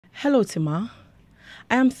Hello, Tima.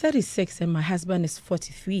 I am 36 and my husband is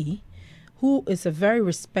 43, who is a very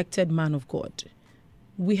respected man of God.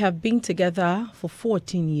 We have been together for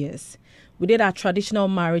 14 years. We did our traditional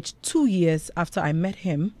marriage 2 years after I met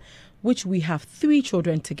him, which we have 3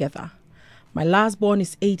 children together. My last born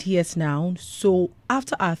is 8 years now, so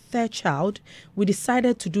after our third child, we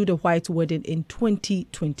decided to do the white wedding in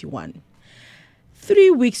 2021.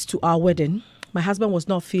 3 weeks to our wedding, my husband was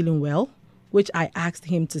not feeling well, which I asked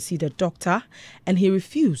him to see the doctor, and he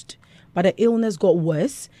refused. But the illness got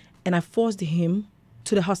worse, and I forced him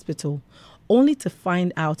to the hospital, only to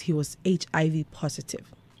find out he was HIV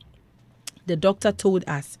positive. The doctor told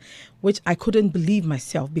us, which I couldn't believe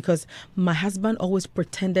myself because my husband always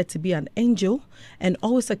pretended to be an angel and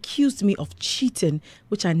always accused me of cheating,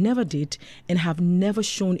 which I never did and have never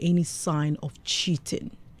shown any sign of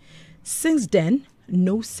cheating. Since then,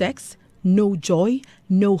 no sex, no joy,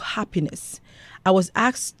 no happiness. I was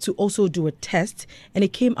asked to also do a test and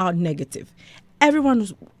it came out negative.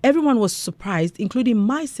 Everyone was surprised, including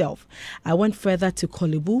myself. I went further to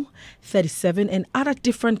Kolebu, 37 and other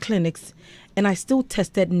different clinics and I still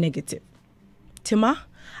tested negative. Tima,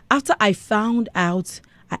 after I found out,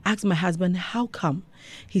 I asked my husband how come.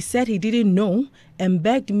 He said he didn't know and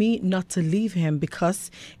begged me not to leave him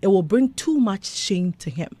because it will bring too much shame to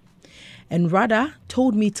him. And rather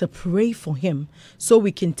told me to pray for him so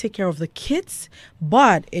we can take care of the kids,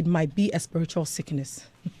 but it might be a spiritual sickness.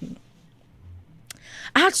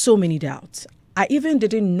 I had so many doubts. I even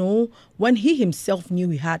didn't know when he himself knew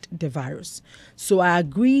he had the virus. So I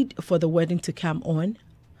agreed for the wedding to come on,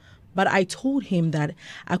 but I told him that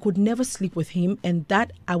I could never sleep with him and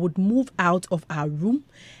that I would move out of our room,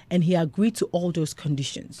 and he agreed to all those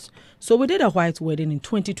conditions. So we did a white wedding in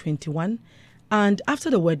 2021. And after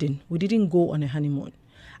the wedding, we didn't go on a honeymoon.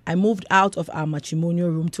 I moved out of our matrimonial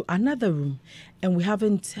room to another room and we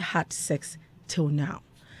haven't had sex till now.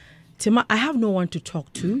 Tima, I have no one to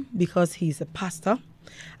talk to because he's a pastor.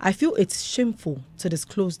 I feel it's shameful to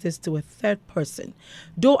disclose this to a third person,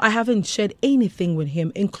 though I haven't shared anything with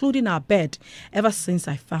him, including our bed, ever since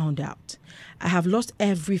I found out. I have lost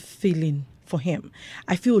every feeling for him.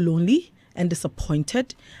 I feel lonely and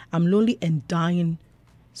disappointed. I'm lonely and dying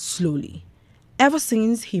slowly. Ever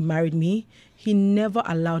since he married me, he never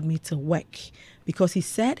allowed me to work because he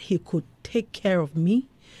said he could take care of me.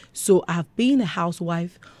 So I've been a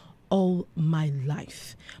housewife all my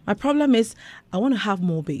life. My problem is I want to have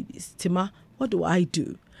more babies. Tima, what do I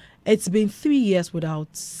do? It's been 3 years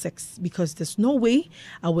without sex because there's no way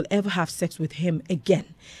I will ever have sex with him again.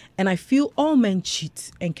 And I feel all men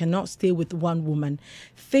cheat and cannot stay with one woman,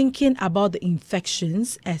 thinking about the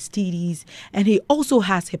infections, STDs, and he also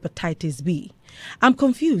has hepatitis B. I'm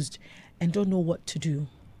confused and don't know what to do.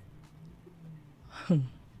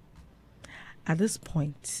 At this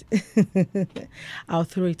point, I'll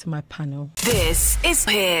throw it to my panel. This is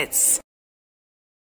Hits.